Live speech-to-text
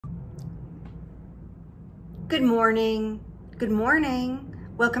Good morning. Good morning.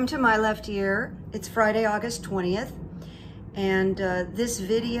 Welcome to My Left Ear. It's Friday, August 20th, and this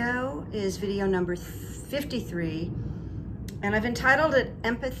video is video number 53, and I've entitled it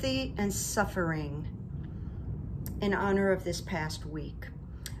Empathy and Suffering in honor of this past week.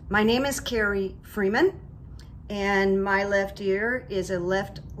 My name is Carrie Freeman, and My Left Ear is a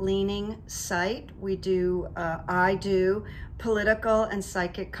left-leaning site. I do political and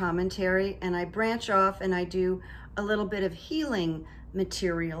psychic commentary, and I branch off and I do a little bit of healing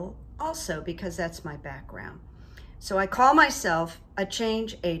material also because that's my background. So I call myself a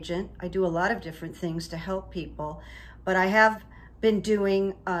change agent. I do a lot of different things to help people, but I have been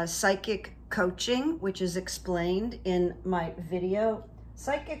doing psychic coaching, which is explained in my video.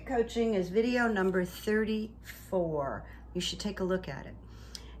 Psychic coaching is video number 34. You should take a look at it.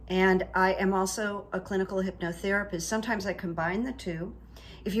 And I am also a clinical hypnotherapist. Sometimes I combine the two.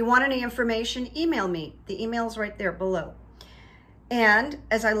 If you want any information, email me. The email's right there below. And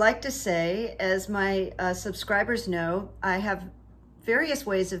as I like to say, as my subscribers know, I have various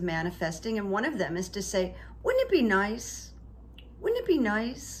ways of manifesting, and one of them is to say, wouldn't it be nice? Wouldn't it be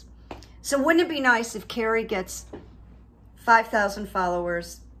nice? So wouldn't it be nice if Carrie gets 5,000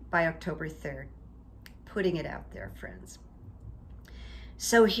 followers by October 3rd? Putting it out there, friends.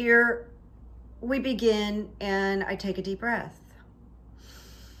 So here we begin, and I take a deep breath.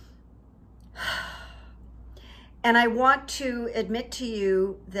 And I want to admit to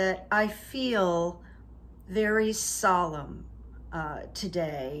you that I feel very solemn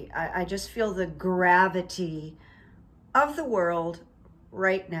today. I just feel the gravity of the world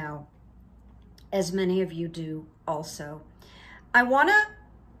right now, as many of you do also. I want to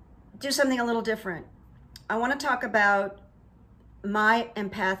do something a little different. I want to talk about my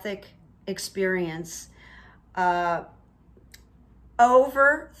empathic experience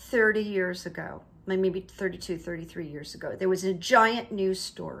over 30 years ago, maybe 32, 33 years ago. There was a giant news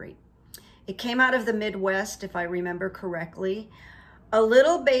story. It came out of the Midwest, if I remember correctly. A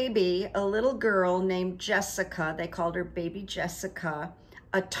little baby, a little girl named Jessica, they called her Baby Jessica,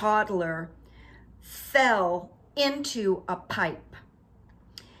 a toddler, fell into a pipe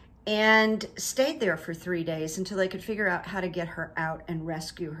and stayed there for 3 days until they could figure out how to get her out and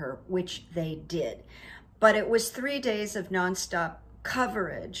rescue her, which they did. But it was 3 days of nonstop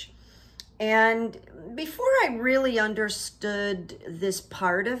coverage. And before I really understood this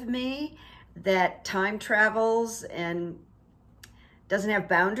part of me that time travels and doesn't have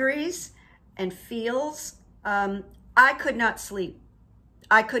boundaries and feels, I could not sleep.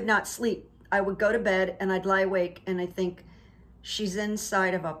 I could not sleep. I would go to bed and I'd lie awake and I think, she's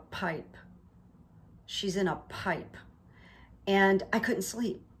inside of a pipe. She's in a pipe. And I couldn't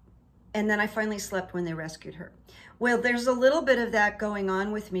sleep. And then I finally slept when they rescued her. Well, there's a little bit of that going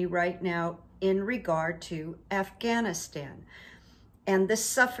on with me right now in regard to Afghanistan and the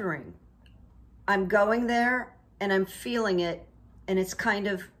suffering. I'm going there and I'm feeling it, and it's kind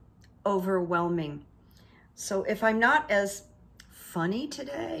of overwhelming. So if I'm not as funny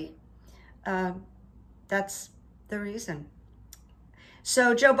today, that's the reason.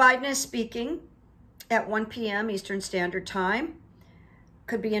 So Joe Biden is speaking at 1 p.m. Eastern Standard Time.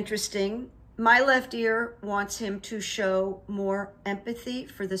 Could be interesting. My Left Ear wants him to show more empathy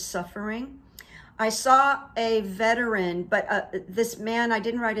for the suffering. I saw a veteran, but this man, I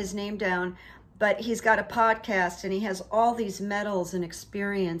didn't write his name down, but he's got a podcast and he has all these medals and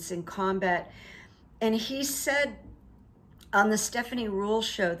experience in combat. And he said on the Stephanie Ruhle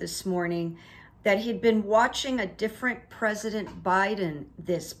show this morning that he'd been watching a different President Biden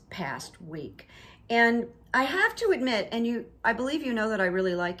this past week. And I have to admit, and I believe you know that I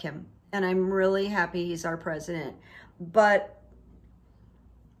really like him, and I'm really happy he's our president, but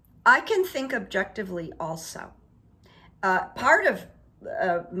I can think objectively also. Part of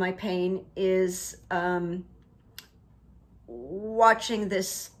my pain is watching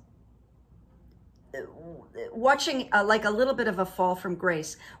this, like a little bit of a fall from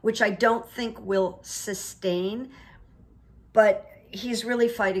grace, which I don't think will sustain, but he's really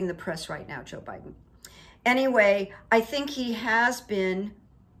fighting the press right now, Joe Biden. Anyway, I think he has been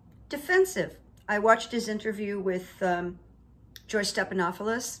defensive. I watched his interview with George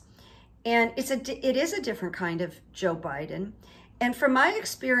Stephanopoulos, and it is a different kind of Joe Biden. And from my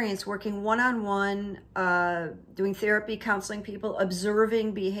experience working one-on-one, doing therapy, counseling people,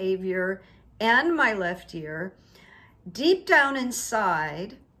 observing behavior, and My Left Ear, deep down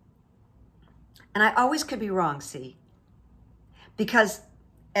inside, and I always could be wrong, see, because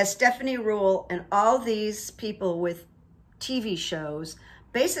as Stephanie Ruhle and all these people with TV shows,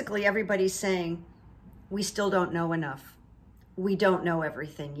 basically everybody's saying, we still don't know enough. we don't know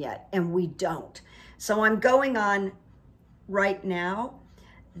everything yet, and we don't. So I'm going on right now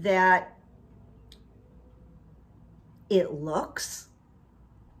that it looks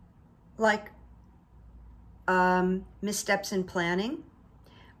like missteps in planning.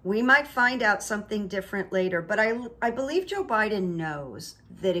 We might find out something different later, but I believe Joe Biden knows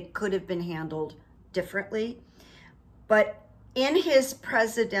that it could have been handled differently. But in his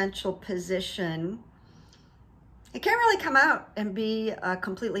presidential position, it can't really come out and be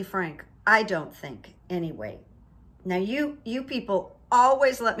completely frank. I don't think, anyway. Now, you people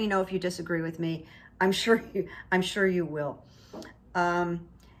always let me know if you disagree with me. I'm sure you will.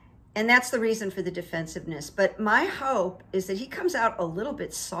 And that's the reason for the defensive-ness. But my hope is that he comes out a little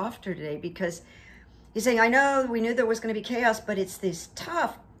bit softer today, because he's saying, I know we knew there was going to be chaos, but it's this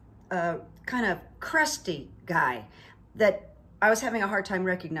tough, kind of crusty guy that I was having a hard time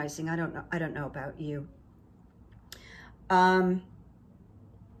recognizing. I don't know about you. The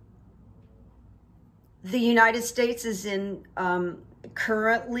United States is in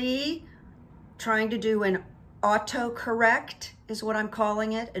currently trying to do an autocorrect, is what I'm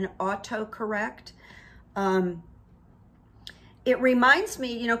calling it, an autocorrect. It reminds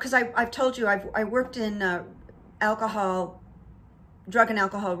me, you know, because I've told you I worked in drug and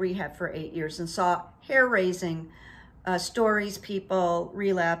alcohol rehab for 8 years and saw hair-raising stories, people,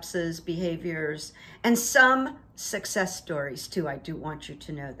 relapses, behaviors, and some success stories too. I do want you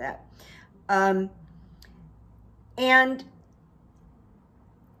to know that. And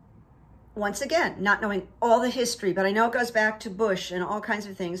once again, not knowing all the history, but I know it goes back to Bush and all kinds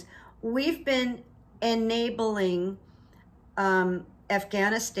of things. We've been enabling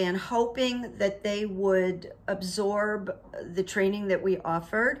Afghanistan, hoping that they would absorb the training that we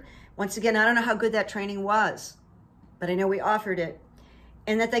offered. Once again, I don't know how good that training was, but I know we offered it,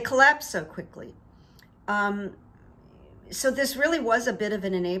 and that they collapsed so quickly. So this really was a bit of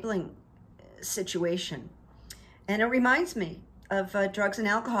an enabling situation. And it reminds me of drugs and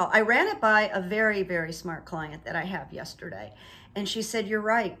alcohol. I ran it by a very, very smart client that I have yesterday. And she said, you're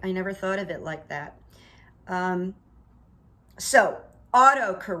right. I never thought of it like that. So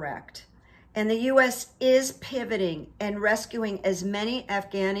autocorrect. And the U.S. is pivoting and rescuing as many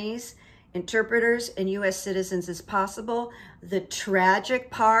Afghanis, interpreters, and U.S. citizens as possible. The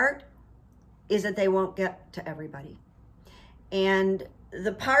tragic part is that they won't get to everybody. And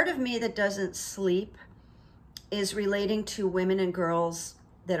the part of me that doesn't sleep is relating to women and girls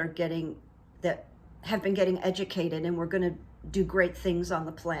that have been getting educated, and we're going to do great things on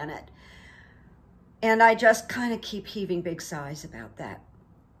the planet. And I just kind of keep heaving big sighs about that.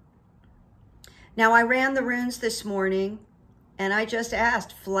 Now, I ran the runes this morning, and I just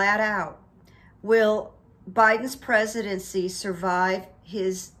asked flat out, will Biden's presidency survive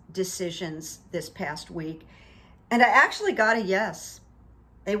his decisions this past week? And I actually got a yes.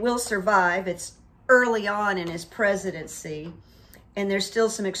 They will survive. It's early on in his presidency, and there's still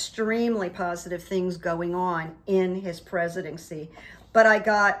some extremely positive things going on in his presidency. But I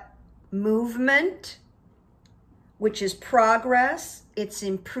got movement, which is progress. It's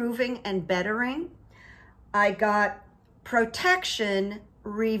improving and bettering. I got protection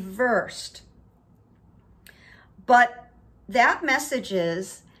reversed. But that message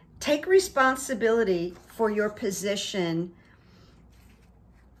is, take responsibility for your position.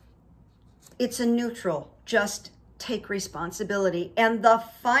 It's a neutral, just take responsibility. And the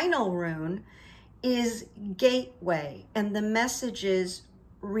final rune is gateway. And the message is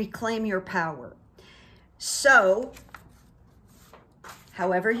reclaim your power. So,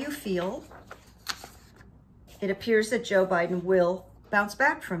 however you feel, it appears that Joe Biden will bounce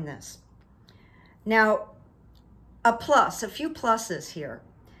back from this. Now, a few pluses here.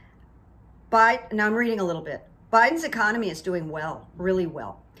 Now I'm reading a little bit. Biden's economy is doing well, really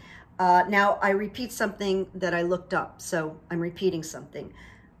well. Now, I repeat something that I looked up, so I'm repeating something.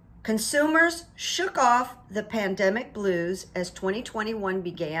 Consumers shook off the pandemic blues as 2021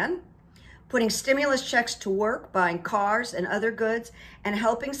 began, putting stimulus checks to work, buying cars and other goods, and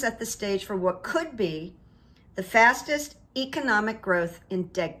helping set the stage for what could be the fastest economic growth in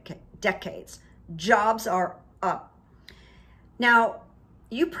decades. Jobs are up. Now,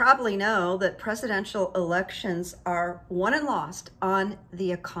 you probably know that presidential elections are won and lost on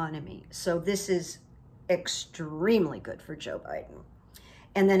the economy. So this is extremely good for Joe Biden.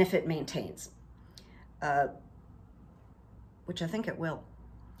 And then if it maintains, which I think it will.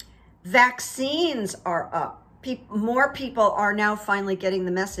 Vaccines are up. More people are now finally getting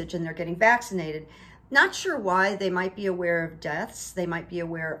the message, and they're getting vaccinated. Not sure why. They might be aware of deaths. They might be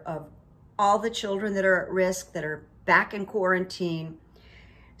aware of all the children that are at risk, that are back in quarantine.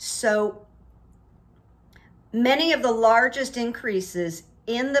 So Many of the largest increases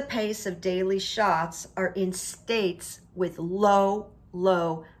in the pace of daily shots are in states with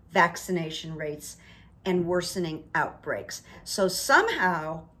low vaccination rates and worsening outbreaks. So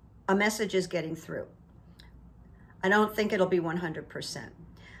somehow a message is getting through. I don't think it'll be 100%.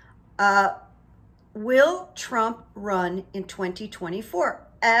 Will Trump run in 2024?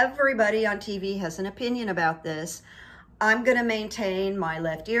 Everybody on TV has an opinion about this. I'm going to maintain, my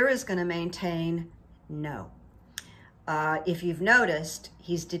left ear is going to maintain, no. If you've noticed,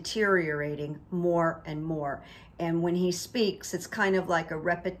 he's deteriorating more and more. And when he speaks, it's kind of like a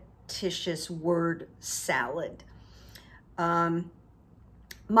repetitious word salad. My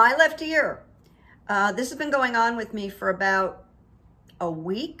left ear. This has been going on with me for about a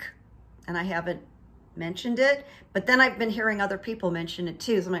week, and I haven't mentioned it. But then I've been hearing other people mention it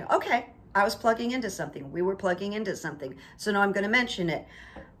too. So I'm like, okay, I was plugging into something. We were plugging into something. So now I'm going to mention it.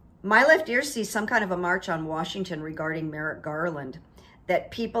 My left ear sees some kind of a march on Washington regarding Merrick Garland, that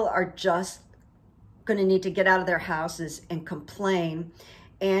people are just going to need to get out of their houses and complain.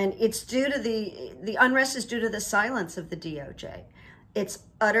 And it's due to the unrest is due to the silence of the DOJ. It's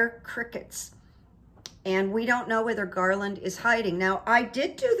utter crickets. And we don't know whether Garland is hiding. Now, I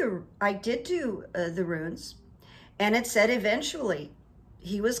did do the runes, and it said eventually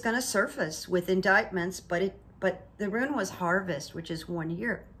he was going to surface with indictments, but the rune was harvest, which is 1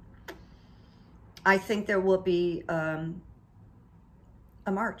 year. I think there will be a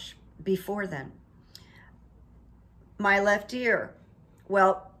march before then. My left ear.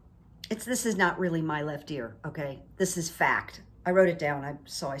 Well, this is not really my left ear, okay? This is fact. I wrote it down,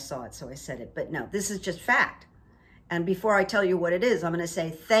 so I saw it, so I said it. But no, this is just fact. And before I tell you what it is, I'm going to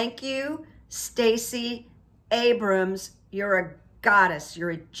say thank you, Stacey Abrams. You're a goddess. You're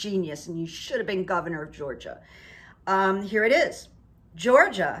a genius, and you should have been governor of Georgia. Here it is.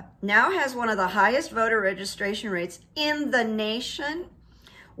 Georgia now has one of the highest voter registration rates in the nation,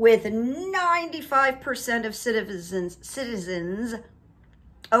 with 95% of citizens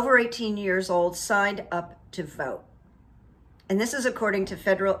over 18 years old signed up to vote. And this is according to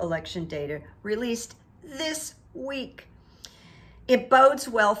federal election data released this week. It bodes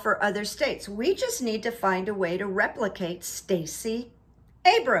well for other states. We just need to find a way to replicate Stacey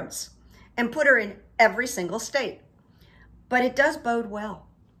Abrams and put her in every single state. But it does bode well.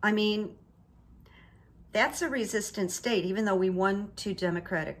 I mean, that's a resistant state, even though we won 2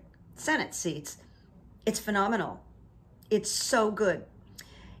 Democratic Senate seats. It's phenomenal. It's so good.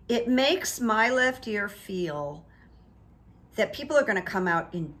 It makes my left ear feel that people are going to come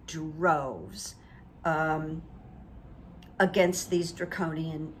out in droves against these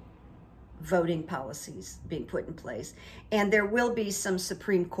draconian voting policies being put in place. And there will be some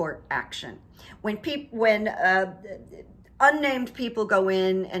Supreme Court action. When unnamed people go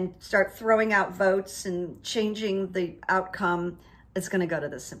in and start throwing out votes and changing the outcome, it's going to go to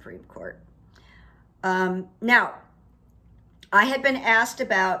the Supreme Court. Now, I had been asked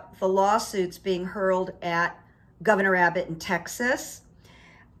about the lawsuits being hurled at Governor Abbott in Texas.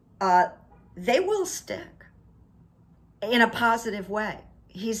 They will stick in a positive way.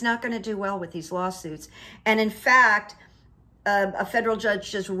 He's not going to do well with these lawsuits. And in fact, a federal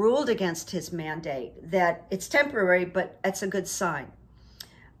judge just ruled against his mandate, that it's temporary, but it's a good sign.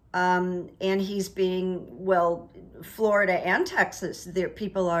 And he's being, well, Florida and Texas,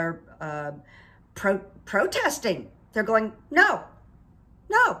 people are protesting. They're going, no,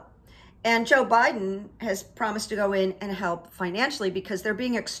 no. And Joe Biden has promised to go in and help financially because they're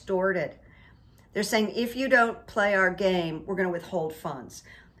being extorted. They're saying, if you don't play our game, we're going to withhold funds.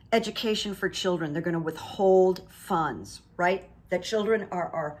 Education for children, they're going to withhold funds, right? That children are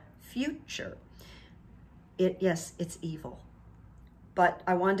our future. Yes, it's evil. But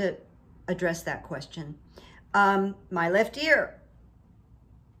I want to address that question. My left ear.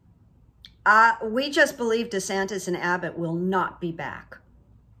 We just believe DeSantis and Abbott will not be back.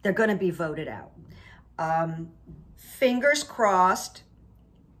 They're going to be voted out. Fingers crossed.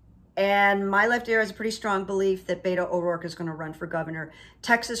 And my left ear has a pretty strong belief that Beto O'Rourke is going to run for governor.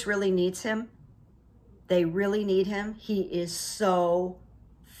 Texas really needs him. They really need him. He is so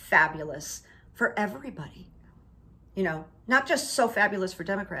fabulous for everybody. You know, not just so fabulous for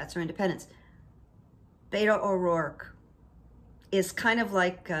Democrats or independents. Beto O'Rourke is kind of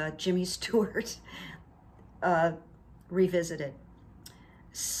like Jimmy Stewart revisited.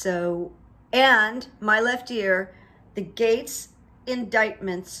 So, and my left ear, the Gates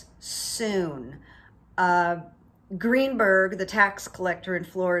indictments soon. Greenberg, the tax collector in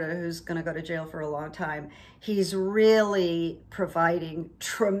Florida, who's going to go to jail for a long time, he's really providing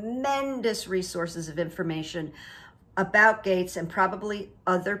tremendous resources of information about Gates and probably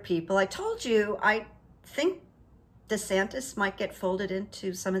other people. I told you, I think DeSantis might get folded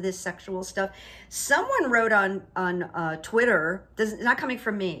into some of this sexual stuff. Someone wrote on Twitter, this is not coming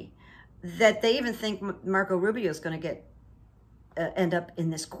from me, that they even think Marco Rubio is going to end up in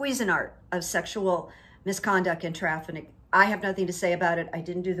this Cuisinart of sexual misconduct and trafficking. I have nothing to say about it. I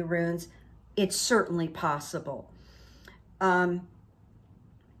didn't do the runes. It's certainly possible.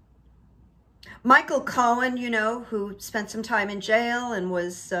 Michael Cohen, you know, who spent some time in jail and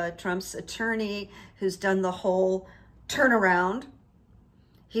was Trump's attorney, who's done the whole turnaround.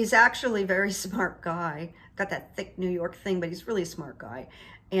 He's actually a very smart guy. Got that thick New York thing, but he's really a smart guy.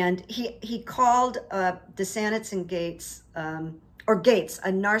 And he called DeSantis and Gates, Gates,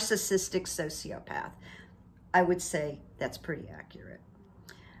 a narcissistic sociopath. I would say that's pretty accurate.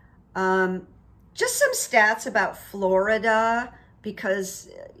 Just some stats about Florida, because,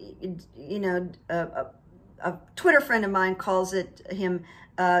 you know, a Twitter friend of mine calls him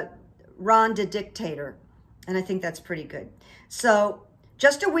Ron the Dictator, and I think that's pretty good. So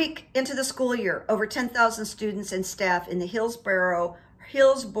just a week into the school year, over 10,000 students and staff in the Hillsborough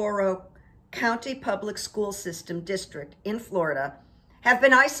County Public School System District in Florida have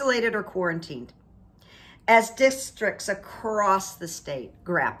been isolated or quarantined as districts across the state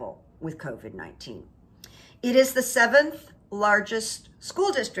grapple with COVID-19. It is the 7th largest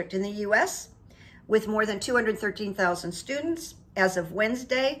school district in the U.S. with more than 213,000 students. As of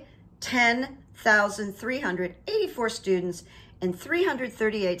Wednesday, 10,384 students and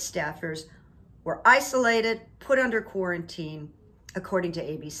 338 staffers were isolated, put under quarantine, according to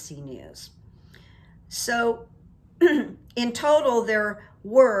ABC News. So in total, there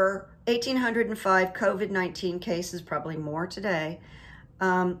were 1,805 COVID-19 cases, probably more today,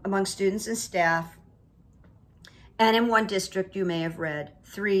 among students and staff. And in one district, you may have read,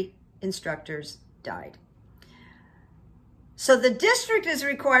 3 instructors died. So the district is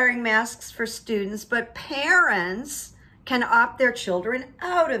requiring masks for students, but parents can opt their children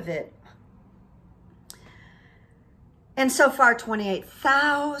out of it. And so far,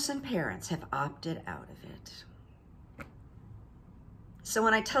 28,000 parents have opted out of it. So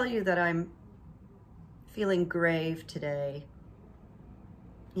when I tell you that I'm feeling grave today,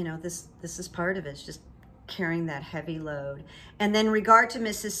 you know, this is part of it. It's just carrying that heavy load. And then in regard to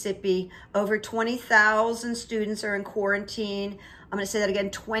Mississippi, over 20,000 students are in quarantine. I'm going to say that again,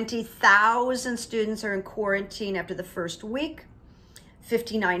 20,000 students are in quarantine after the first week.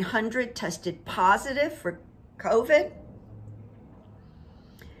 5,900 tested positive for COVID.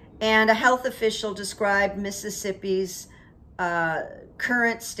 And a health official described Mississippi's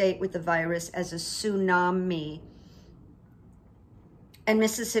current state with the virus as a tsunami. And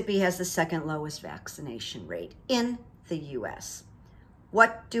Mississippi has the 2nd lowest vaccination rate in the U.S.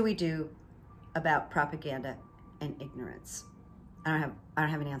 What do we do about propaganda and ignorance? I don't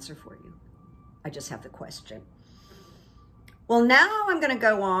have an answer for you. I just have the question. Well, now I'm going to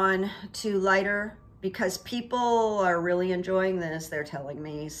go on to lighter, because people are really enjoying this, they're telling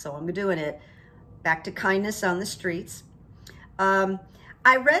me, so I'm doing it. Back to kindness on the streets.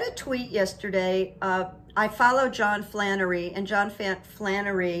 I read a tweet yesterday. I follow John Flannery, and John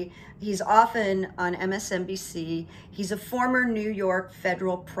Flannery, he's often on MSNBC. He's a former New York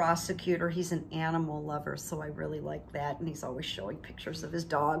federal prosecutor. He's an animal lover, so I really like that. And he's always showing pictures of his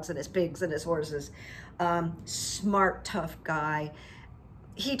dogs and his pigs and his horses. Smart, tough guy.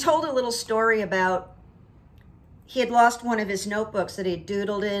 He told a little story about he had lost one of his notebooks that he had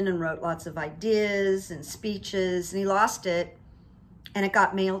doodled in and wrote lots of ideas and speeches, and he lost it. And it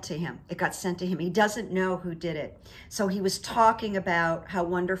got mailed to him. It got sent to him. He doesn't know who did it. So he was talking about how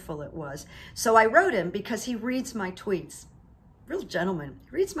wonderful it was. So I wrote him because he reads my tweets. Real gentleman.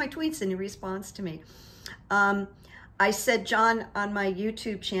 He reads my tweets and he responds to me. I said, John, on my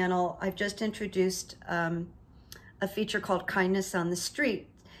YouTube channel, I've just introduced a feature called Kindness on the Street.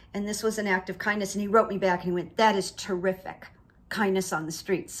 And this was an act of kindness. And he wrote me back and he went, that is terrific. Kindness on the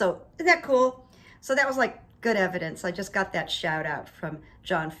street. So isn't that cool? So that was like good evidence. I just got that shout out from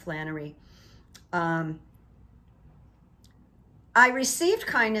John Flannery. I received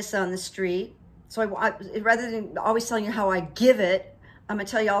kindness on the street. So I, rather than always telling you how I give it, I'm gonna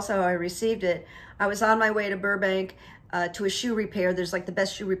tell you also how I received it. I was on my way to Burbank to a shoe repair. There's like the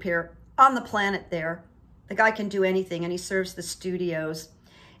best shoe repair on the planet there. The guy can do anything and he serves the studios.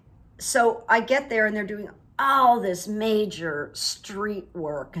 So I get there and they're doing all this major street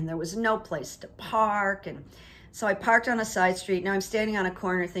work and there was no place to park. And so I parked on a side street. Now I'm standing on a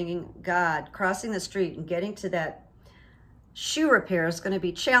corner thinking, God, crossing the street and getting to that shoe repair is going to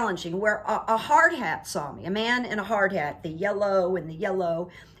be challenging, where a hard hat saw me, a man in a hard hat, the yellow,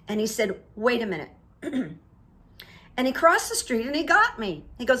 and he said, wait a minute. And he crossed the street and he got me.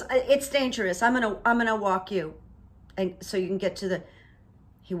 He goes, it's dangerous. I'm gonna walk you. And so you can get to the,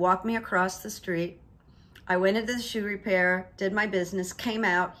 he walked me across the street. I went into the shoe repair, did my business, came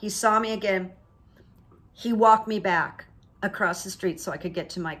out. He saw me again. He walked me back across the street so I could get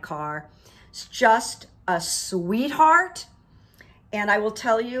to my car. It's just a sweetheart. And I will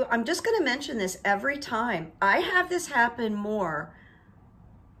tell you, I'm just going to mention this every time. I have this happen more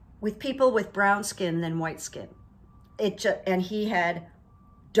with people with brown skin than white skin. And he had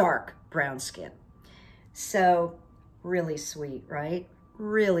dark brown skin. So really sweet, right?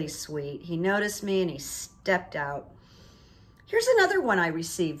 Really sweet. He noticed me and he stepped out. Here's another one I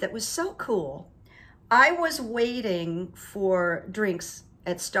received that was so cool. I was waiting for drinks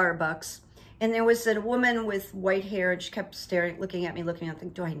at Starbucks, and there was a woman with white hair, and she kept staring, looking at me, I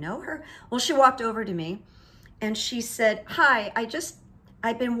think, do I know her? Well, she walked over to me and she said, hi,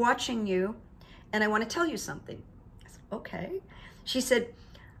 I've been watching you and I want to tell you something. I said, okay. She said,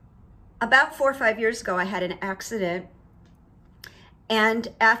 about 4 or 5 years ago, I had an accident, and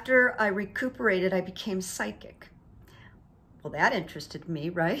after I recuperated, I became psychic. Well, that interested me,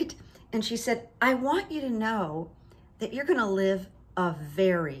 right? And she said, I want you to know that you're going to live a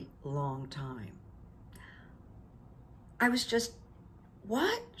very long time. I was just,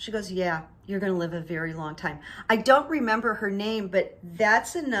 what? She goes, yeah, you're going to live a very long time. I don't remember her name, but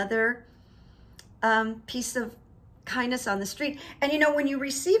that's another piece of kindness on the street. And you know, when you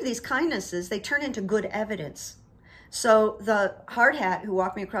receive these kindnesses, they turn into good evidence. So the hard hat who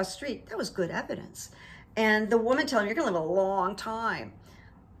walked me across the street, that was good evidence. And the woman telling me, you're going to live a long time.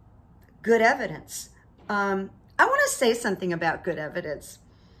 Good evidence. I want to say something about good evidence,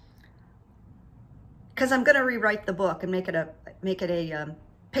 because I'm going to rewrite the book and make it a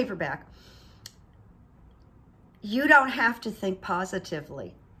paperback. You don't have to think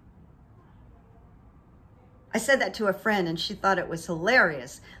positively. I said that to a friend and she thought it was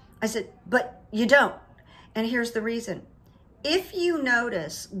hilarious. I said, but you don't. And here's the reason. If you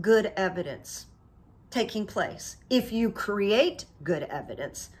notice good evidence taking place, if you create good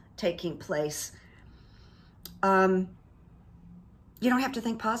evidence taking place, you don't have to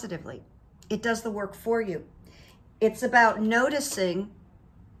think positively. It does the work for you. It's about noticing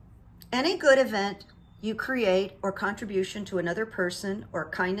any good event you create or contribution to another person or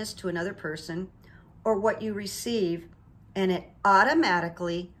kindness to another person or what you receive, and it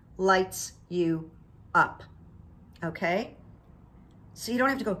automatically lights you up, okay? So you don't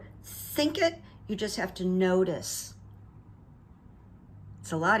have to go think it, you just have to notice.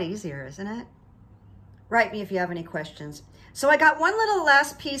 It's a lot easier, isn't it? Write me if you have any questions. So I got one little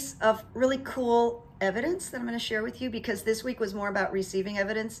last piece of really cool evidence that I'm going to share with you, because this week was more about receiving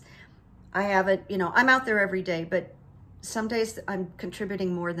evidence. I have it, you know, I'm out there every day, but some days I'm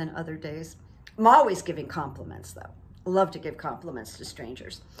contributing more than other days. I'm always giving compliments, though. I love to give compliments to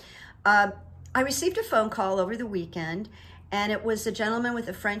strangers. I received a phone call over the weekend, and it was a gentleman with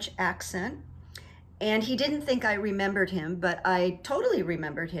a French accent. And he didn't think I remembered him, but I totally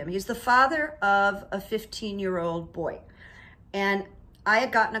remembered him. He's the father of a 15-year-old boy. And I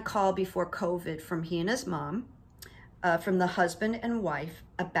had gotten a call before COVID from he and his mom, from the husband and wife,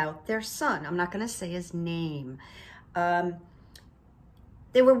 about their son. I'm not going to say his name.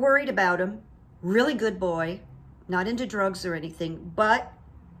 They were worried about him. Really good boy, not into drugs or anything, but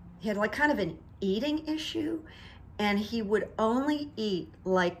he had like kind of an eating issue, and he would only eat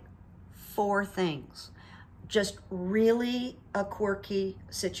like 4 things. Just really a quirky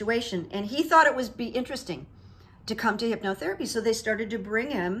situation. And he thought it would be interesting to come to hypnotherapy. So they started to bring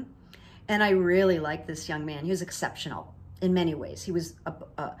him. And I really liked this young man. He was exceptional in many ways. He was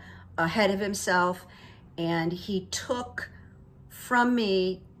ahead of himself. And he took from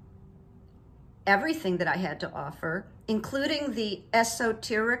me everything that I had to offer, including the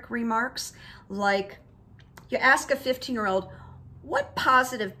esoteric remarks. Like, you ask a 15-year-old, what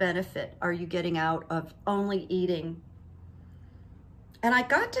positive benefit are you getting out of only eating? And I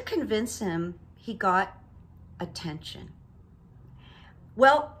got to convince him he got attention.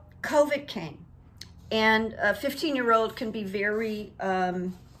 Well, COVID came, and a 15-year-old can be very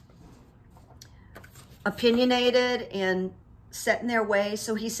opinionated and set in their way.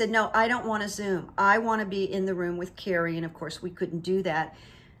 So he said, no, I don't want to Zoom. I want to be in the room with Carrie. And of course, we couldn't do that.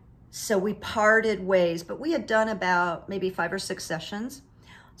 So we parted ways, but we had done about maybe 5 or 6 sessions.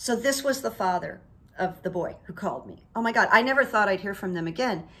 So this was the father of the boy who called me. Oh my God, I never thought I'd hear from them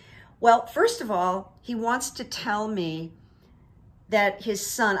again. Well, first of all, he wants to tell me that his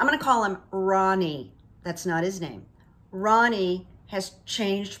son, I'm going to call him Ronnie. That's not his name. Ronnie has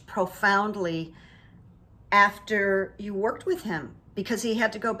changed profoundly after you worked with him, because he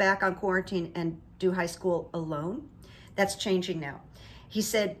had to go back on quarantine and do high school alone. That's changing now. He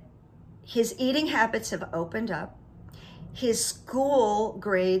said his eating habits have opened up. His school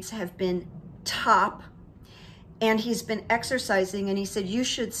grades have been top, and he's been exercising, and he said, you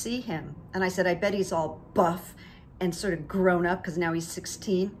should see him. And I said, I bet he's all buff and sort of grown up because now he's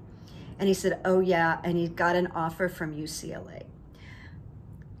 16. And he said, oh yeah, and he got an offer from UCLA.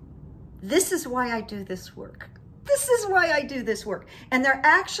 This is why I do this work. This is why I do this work. And there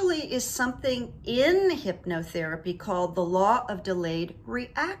actually is something in hypnotherapy called the law of delayed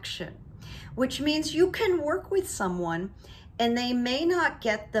reaction, which means you can work with someone and they may not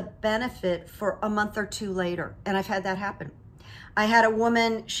get the benefit for a month or two later. And I've had that happen. I had a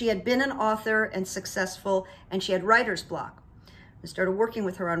woman, she had been an author and successful, and she had writer's block. I started working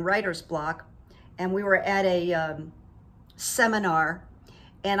with her on writer's block, and we were at a seminar,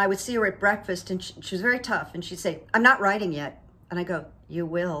 and I would see her at breakfast, and she was very tough, and she'd say, I'm not writing yet. And I go, you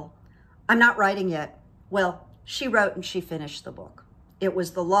will. I'm not writing yet. Well, she wrote and she finished the book. It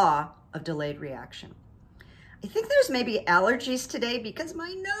was the law of delayed reaction. I think there's maybe allergies today because my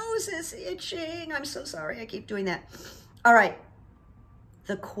nose is itching. I'm so sorry, I keep doing that. All right,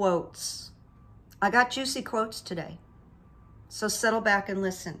 the quotes. I got juicy quotes today, so settle back and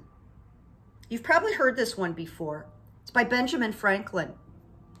listen. You've probably heard this one before. It's by Benjamin Franklin.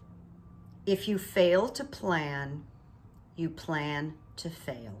 If you fail to plan, you plan to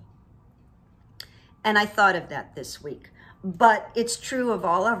fail. And I thought of that this week, but it's true of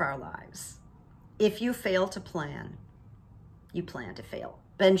all of our lives. If you fail to plan, you plan to fail.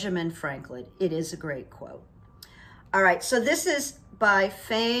 Benjamin Franklin, it is a great quote. All right, so this is by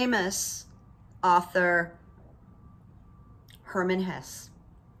famous author Hermann Hesse.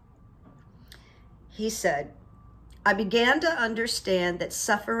 He said, I began to understand that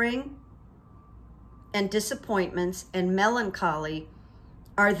suffering and disappointments and melancholy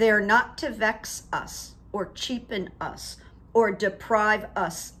are there not to vex us or cheapen us or deprive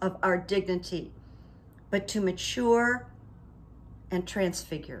us of our dignity, but to mature and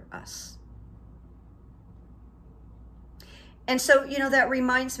transfigure us. And so, you know, that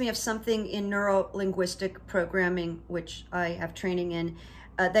reminds me of something in neuro-linguistic programming, which I have training in.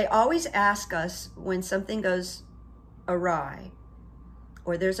 They always ask us when something goes awry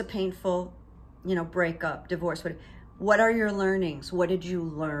or there's a painful, you know, breakup, divorce, what are your learnings? What did you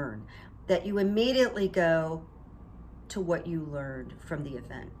learn? That you immediately go to what you learned from the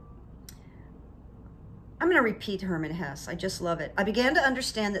event. I'm going to repeat Hermann Hesse. I just love it. I began to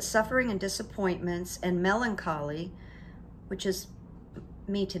understand that suffering and disappointments and melancholy, which is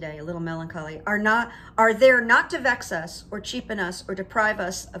me today, a little melancholy, are there not to vex us or cheapen us or deprive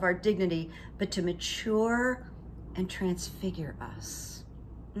us of our dignity, but to mature and transfigure us.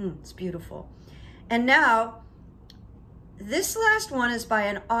 It's beautiful. And now, this last one is by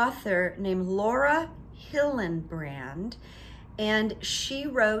an author named Laura Hillenbrand, and she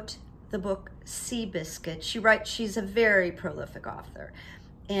wrote the book Seabiscuit. She's a very prolific author,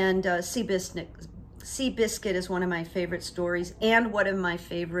 and Seabiscuit is one of my favorite stories and one of my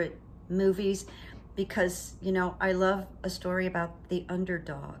favorite movies because, you know, I love a story about the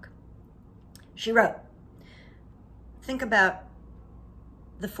underdog. She wrote, think about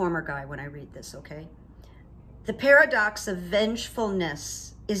the former guy when I read this, okay? The paradox of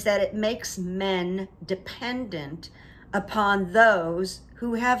vengefulness is that it makes men dependent upon those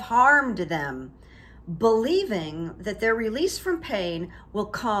who have harmed them, believing that their release from pain will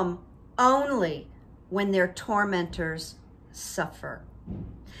come only when their tormentors suffer.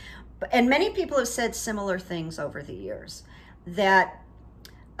 And many people have said similar things over the years, that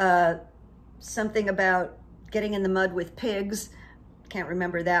something about getting in the mud with pigs, can't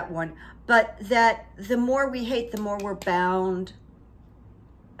remember that one, but that the more we hate, the more we're bound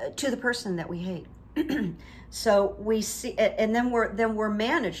to the person that we hate. So we see it, and then we're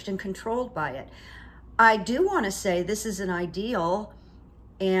managed and controlled by it. I do want to say this is an ideal,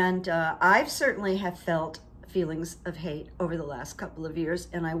 and I've certainly have felt feelings of hate over the last couple of years,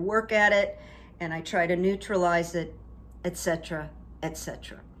 and I work at it, and I try to neutralize it, etc.,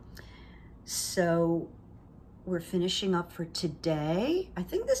 etc. So we're finishing up for today. I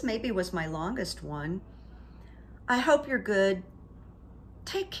think this maybe was my longest one. I hope you're good.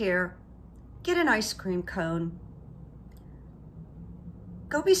 Take care. Get an ice cream cone.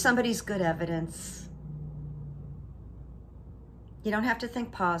 Go be somebody's good evidence. You don't have to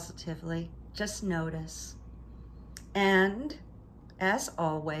think positively, just notice. And as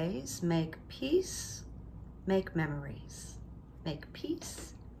always, make peace, make memories. Make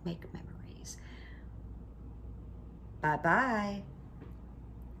peace, make memories. Bye-bye.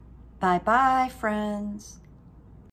 Bye-bye, friends.